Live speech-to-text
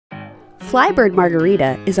Flybird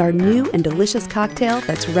Margarita is our new and delicious cocktail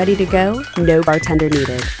that's ready to go, no bartender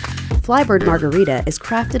needed. Flybird Margarita is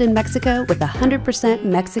crafted in Mexico with 100%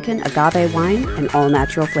 Mexican agave wine and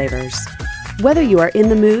all-natural flavors. Whether you are in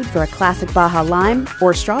the mood for a classic Baja lime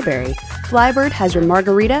or strawberry, Flybird has your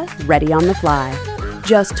margarita ready on the fly.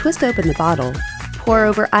 Just twist open the bottle, pour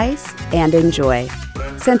over ice, and enjoy.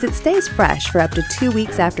 Since it stays fresh for up to 2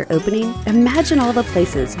 weeks after opening, imagine all the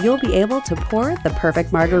places you'll be able to pour the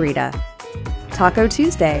perfect margarita. Taco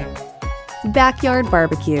Tuesday, backyard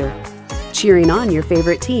barbecue, cheering on your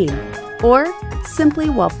favorite team, or simply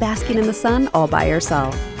while basking in the sun all by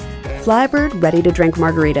yourself. Flybird ready to drink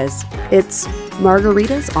margaritas. It's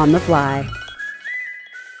margaritas on the fly.